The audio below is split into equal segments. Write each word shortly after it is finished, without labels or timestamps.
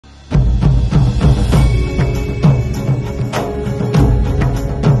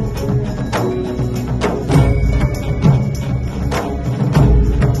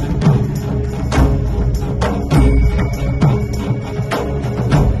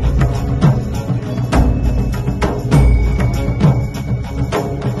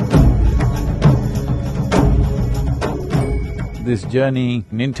this journey,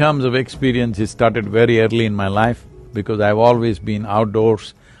 in terms of experience, it started very early in my life because I've always been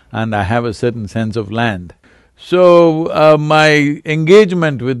outdoors and I have a certain sense of land. So, my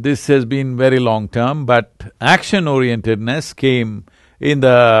engagement with this has been very long-term, but action-orientedness came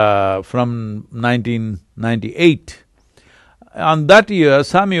from 1998. On that year,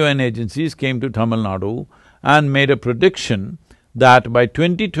 some UN agencies came to Tamil Nadu and made a prediction that by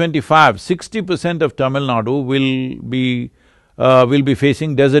 2025, 60% of Tamil Nadu will be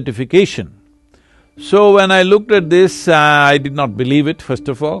facing desertification. So when I looked at this, I did not believe it, first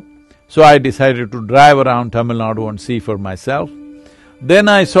of all. So I decided to drive around Tamil Nadu and see for myself. Then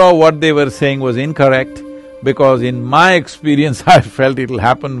I saw what they were saying was incorrect, because in my experience, I felt it'll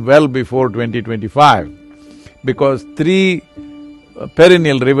happen well before 2025, because 3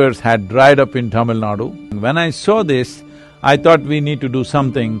 perennial rivers had dried up in Tamil Nadu. When I saw this, I thought we need to do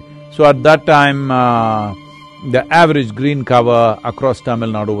something. So at that time, the average green cover across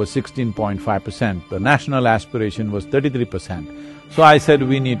Tamil Nadu was 16.5%. The national aspiration was 33%. So I said,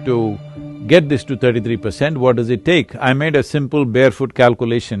 we need to get this to 33%, what does it take? I made a simple barefoot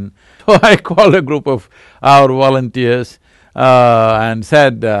calculation. So I called a group of our volunteers and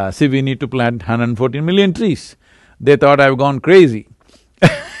said, see, we need to plant 114 million trees. They thought I've gone crazy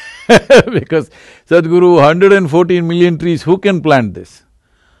because Sadhguru, 114 million trees, who can plant this?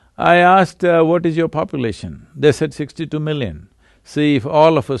 I asked, what is your population? They said 62 million. See, if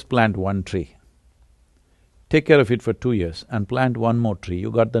all of us plant 1 tree, take care of it for 2 years and plant 1 more tree,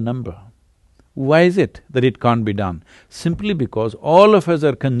 you got the number. Why is it that it can't be done? Simply because all of us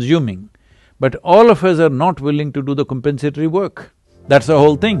are consuming, but all of us are not willing to do the compensatory work. That's the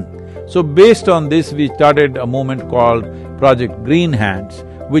whole thing. So based on this, we started a movement called Project Green Hands,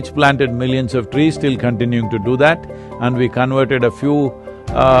 which planted millions of trees, still continuing to do that, and we converted a few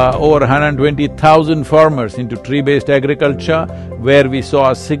over 120,000 farmers into tree-based agriculture, where we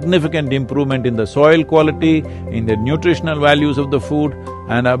saw a significant improvement in the soil quality, in the nutritional values of the food,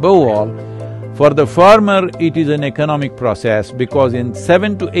 and above all, for the farmer, it is an economic process because in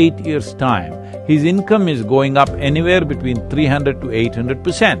 7 to 8 years' time, his income is going up anywhere between 300 to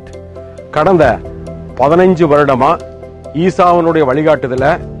 800%. கடந்த 15 வருடமா ஈசாவனுடைய வழிகாட்டுதல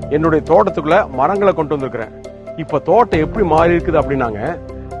என்னுடைய தோட்டத்துக்குள்ள மரங்களை கொண்டு வந்திருக்கிறேன். இப்ப தோட்டம் எப்படி மாறி இருக்குது அப்படினாங்க,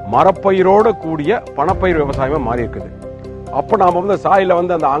 மரப்பயிரோட கூடிய பணப்பயிர் விவசாயமா மாறி இருக்குது. அப்ப நாம வந்து சாயில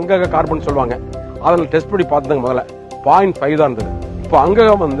வந்து அந்த அங்கக கார்பன் சொல்வாங்க, அதல டெஸ்ட் பண்ணி பார்த்ததுங்க முதல்ல 0.5 தான் இருந்தது. இப்ப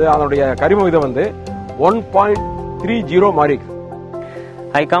அங்ககம் வந்து அதனுடைய கரிம விகிதம் வந்து 1.30 மாறி இருக்கு.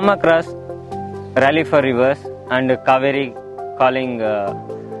 I come across Rally for Rivers and Cauvery calling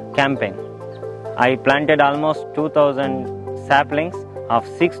campaign. I planted almost 2,000 saplings of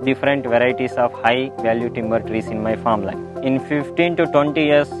 6 different varieties of high value timber trees in my farmland. In 15 to 20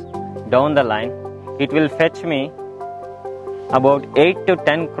 years down the line, it will fetch me about 8 to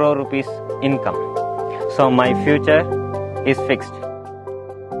 10 crore rupees income. So my future is fixed.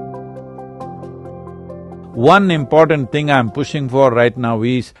 One important thing I'm pushing for right now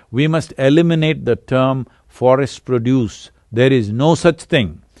is, we must eliminate the term forest produce. There is no such thing.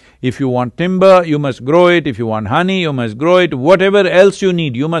 If you want timber, you must grow it. If you want honey, you must grow it. Whatever else you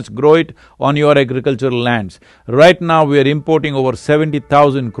need, you must grow it on your agricultural lands. Right now, we are importing over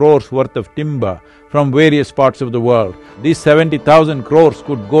 70,000 crores worth of timber from various parts of the world. These 70,000 crores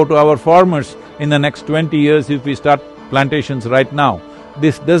could go to our farmers in the next 20 years if we start plantations right now.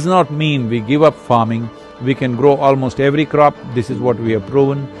 This does not mean we give up farming. We can grow almost every crop. This is what we have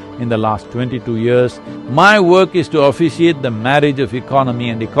proven in the last 22 years. My work is to officiate the marriage of economy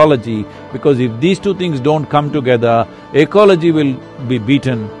and ecology, because if these two things don't come together, ecology will be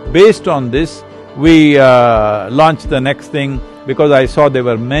beaten. Based on this, we launched the next thing, because I saw there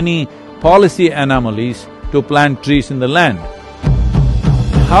were many policy anomalies to plant trees in the land.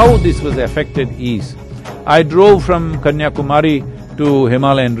 How this was affected is, I drove from Kanyakumari to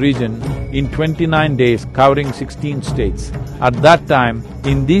Himalayan region in 29 days, covering 16 states. At that time,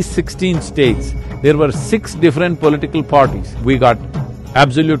 in these 16 states, there were 6 different political parties. We got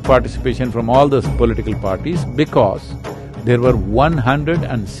absolute participation from all those political parties because there were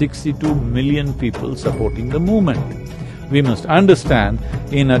 162 million people supporting the movement. We must understand,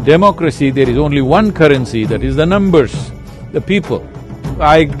 in a democracy, there is only one currency, that is the numbers, the people.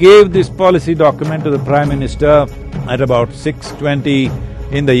 I gave this policy document to the Prime Minister at about 6:20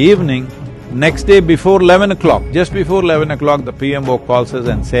 in the evening. Next day before 11 o'clock, just before 11 o'clock, the PMO calls us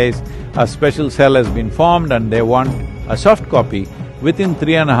and says, a special cell has been formed and they want a soft copy. Within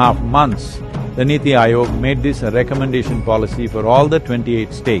 3.5 months, the Niti Aayog made this a recommendation policy for all the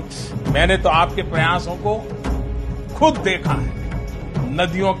 28 states. मैंने तो आपके प्रयासों को खुद देखा है,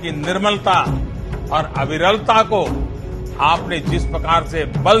 नदियों की निर्मलता और अविरलता को आपने जिस प्रकार से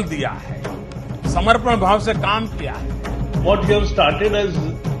बल दिया है, समर्पण भाव से काम किया है, what you have started as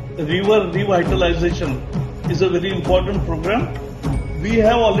river revitalization is a very important program. We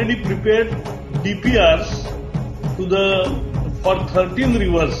have already prepared DPRs for 13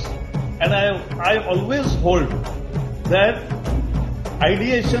 rivers, and I always hold that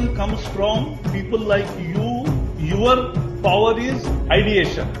ideation comes from people like you. Your power is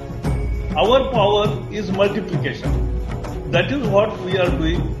ideation. Our power is multiplication. That is what we are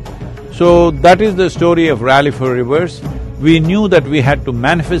doing. So that is the story of Rally for Rivers. We knew that we had to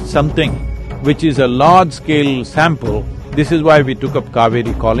manifest something which is a large-scale sample. This is why we took up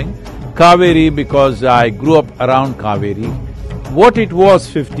Cauvery calling. Cauvery because I grew up around Cauvery. What it was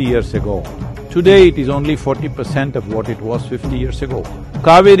 50 years ago, today it is only 40% of what it was 50 years ago.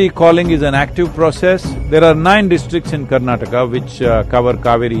 Cauvery calling is an active process. There are 9 districts in Karnataka which cover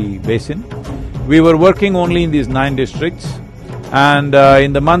Cauvery basin. We were working only in these 9 districts, and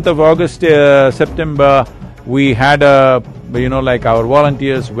in the month of August, September, we had like our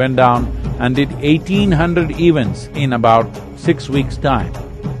volunteers went down and did 1800 events in about 6 weeks' time.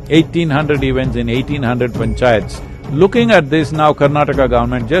 1800 events in 1800 panchayats. Looking at this now, Karnataka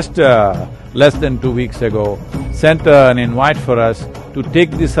government just less than 2 weeks ago sent an invite for us to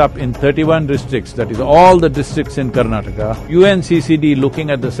take this up in 31 districts, that is all the districts in Karnataka. UNCCD, looking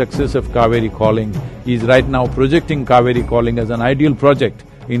at the success of Cauvery calling, is right now projecting Cauvery calling as an ideal project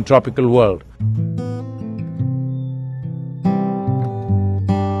in tropical world.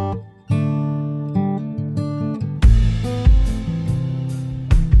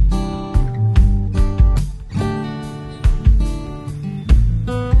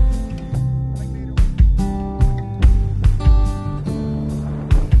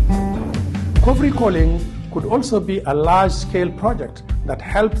 Cauvery calling could also be a large-scale project that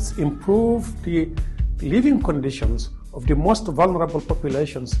helps improve the living conditions of the most vulnerable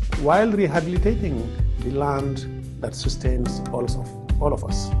populations while rehabilitating the land that sustains all of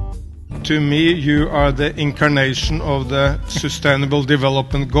us. To me, you are the incarnation of the Sustainable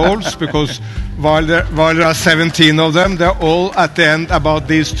Development Goals, because while there are 17 of them, they're all at the end about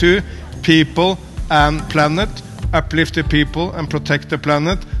these two, people and planet. Uplift the people and protect the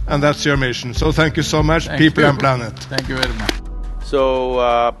planet, and that's your mission. So thank you so much, people and planet. Thank you very much.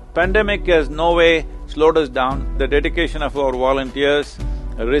 So, pandemic has no way slowed us down. The dedication of our volunteers,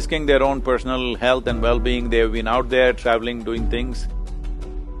 risking their own personal health and well-being, they've been out there traveling, doing things.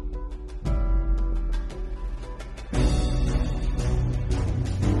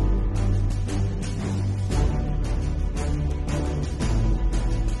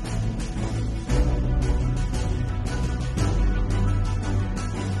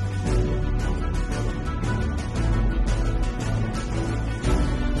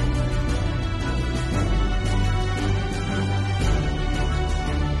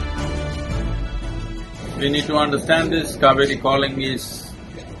 We need to understand this. Cauvery calling is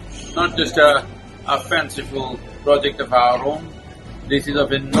not just a fanciful project of our own. This is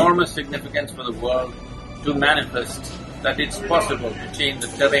of enormous significance for the world to manifest that it's possible to change the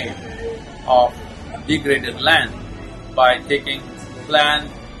terrain of degraded land by taking planned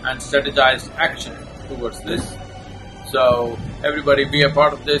and strategized action towards this. So, everybody be a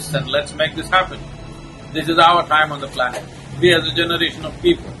part of this and let's make this happen. This is our time on the planet. We as a generation of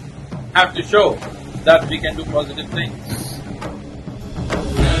people have to show that we can do positive things.